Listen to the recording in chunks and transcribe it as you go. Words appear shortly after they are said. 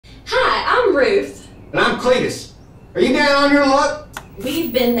I'm Ruth. And I'm Cletus. Are you down on your luck?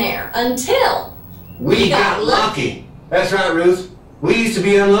 We've been there until we got lucky. That's right, Ruth. We used to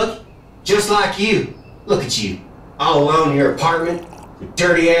be unlucky, just like you. Look at you, all alone in your apartment, with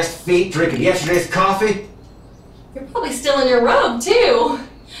dirty-ass feet, drinking yesterday's coffee. You're probably still in your robe, too.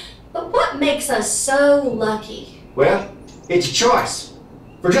 But what makes us so lucky? Well, it's your choice.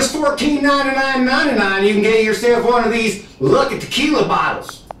 For just $14.99.99, you can get yourself one of these lucky tequila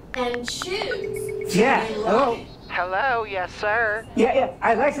bottles. And choose. Yeah, hello. Hello, yes, sir. Yeah,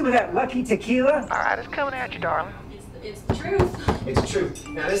 I'd like some of that lucky tequila. All right, it's coming at you, darling. It's the truth. It's the truth.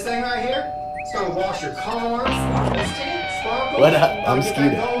 Now this thing right here, it's gonna wash your cars. Sparkles. What up? I'm Get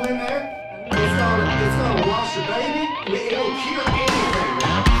Skeeter. that gold in there. It's gonna wash your baby. It'll cure anything,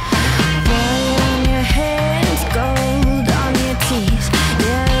 man. Boy on your hands, gold on your teeth.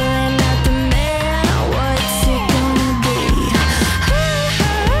 Yelling at the man, what's it gonna be?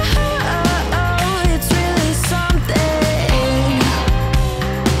 Oh, it's really something.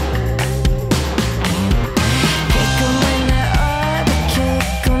 Kick 'em when they're up,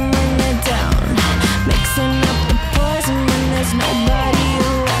 kick 'em when they're down. Mixing up the poison when there's nobody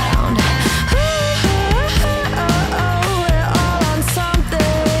around. We're all on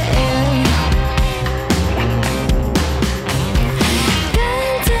something.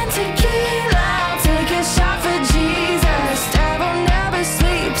 Getting tequila, I'll take a shot for Jesus. Devil never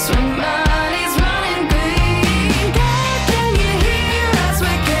sleeps when money's running green. God, can you hear us?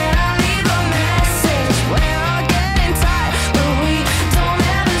 Where can I leave a message? We're all getting tired, but we don't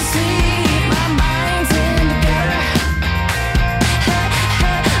ever sleep. My mind's in the gutter.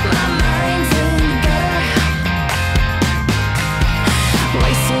 My mind's in the gutter.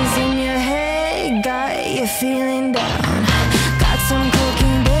 Voices in your head got you feeling down. Got some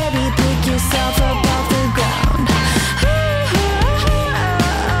cocaine, baby, pick yourself up off the ground.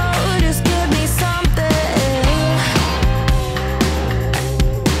 Just give me something.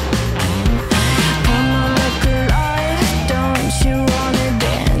 Come on, look alive, don't you wanna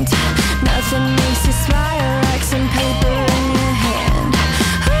dance? Nothing makes you smile like some paper in your hand.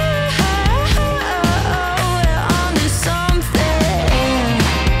 We're onto something.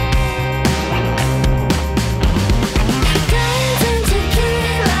 Getting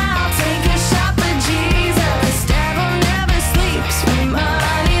tequila, I'll take a shot for Jesus. Devil never sleeps when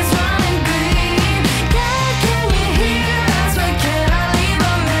money's running green. God, can you hear us? Where can I leave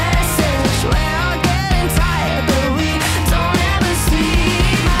a message? We're all getting tired, but we don't ever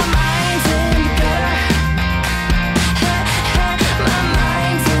sleep. My mind's in the gutter. My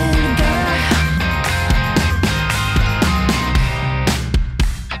mind's in the gutter.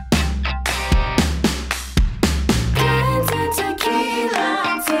 Getting tequila,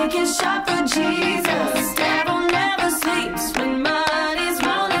 I'll take a shot for Jesus. Devil never sleeps when money's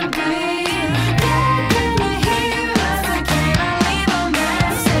running green. God, can you hear us? Where can I leave a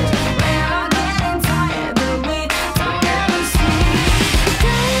message? We're all getting tired, but we don't ever sleep.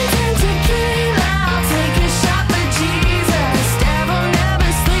 Getting tequila, I'll take a shot for Jesus. Devil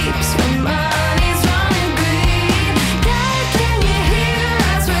never sleeps when money's running green. God, can you hear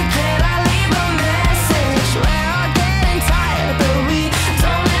us? Where can I leave a message? We're all getting tired, but we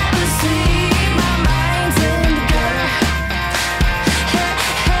don't ever sleep. My mind's in the gutter.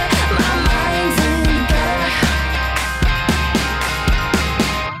 My mind's in the gutter.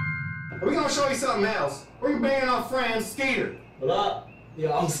 We're gonna show you something else. We're bringing our friend Skeeter. What up?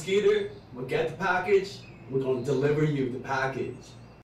 Yeah, I'm Skeeter. We'll get the package. We're gonna deliver you the package.